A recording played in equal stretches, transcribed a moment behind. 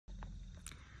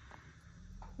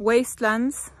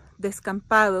Wastelands,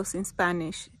 Descampados in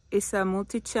Spanish, is a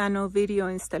multi-channel video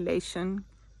installation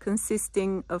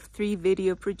consisting of 3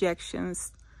 video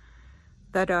projections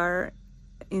that are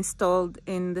installed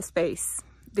in the space.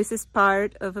 This is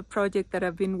part of a project that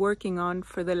I've been working on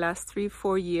for the last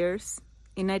 3-4 years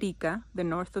in Arica, the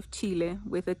north of Chile,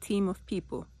 with a team of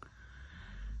people.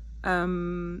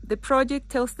 The project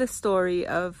tells the story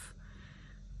of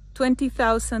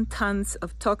 20,000 tons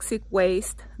of toxic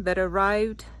waste that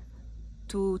arrived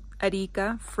to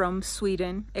Arica from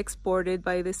Sweden, exported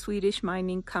by the Swedish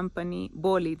mining company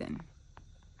Boliden.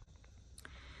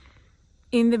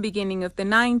 In the beginning of the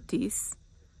 90s,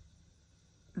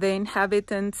 the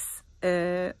inhabitants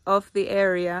of the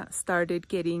area started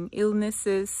getting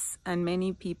illnesses and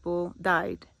many people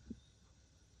died.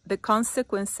 The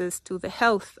consequences to the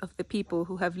health of the people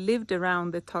who have lived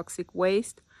around the toxic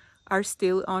waste are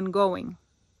still ongoing.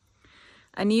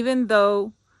 And even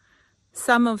though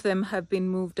some of them have been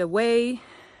moved away,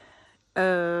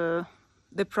 the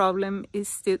problem is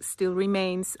still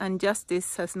remains, and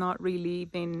justice has not really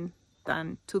been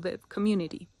done to the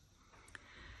community.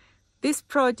 This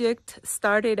project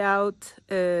started out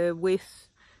with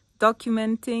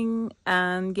documenting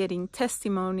and getting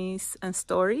testimonies and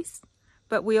stories,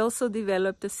 but we also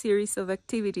developed a series of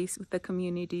activities with the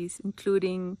communities,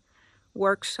 including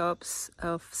workshops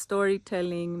of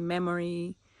storytelling,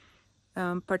 memory,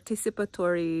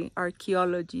 participatory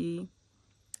archaeology,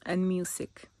 and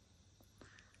music.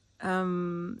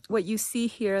 What you see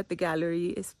here at the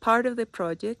gallery is part of the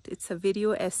project. It's a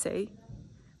video essay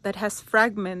that has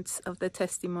fragments of the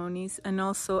testimonies and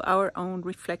also our own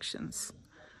reflections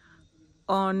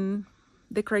on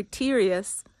the criteria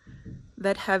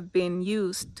that have been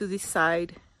used to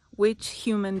decide which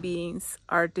human beings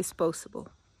are disposable.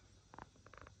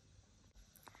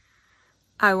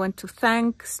 I want to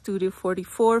thank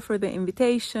Studio44 for the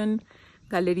invitation,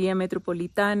 Galleria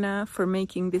Metropolitana for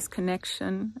making this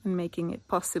connection and making it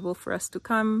possible for us to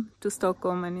come to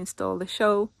Stockholm and install the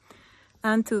show,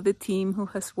 and to the team who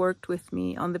has worked with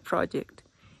me on the project.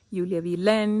 Julia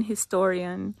Villen,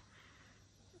 historian,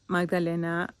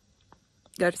 Magdalena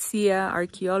Garcia,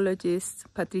 archaeologist,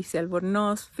 Patricia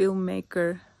Albornoz,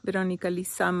 filmmaker, Veronica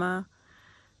Lizama,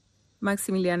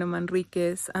 Maximiliano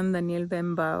Manriquez, and Daniel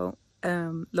Bembao,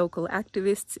 local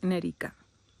activists in Arica.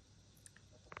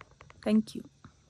 Thank you.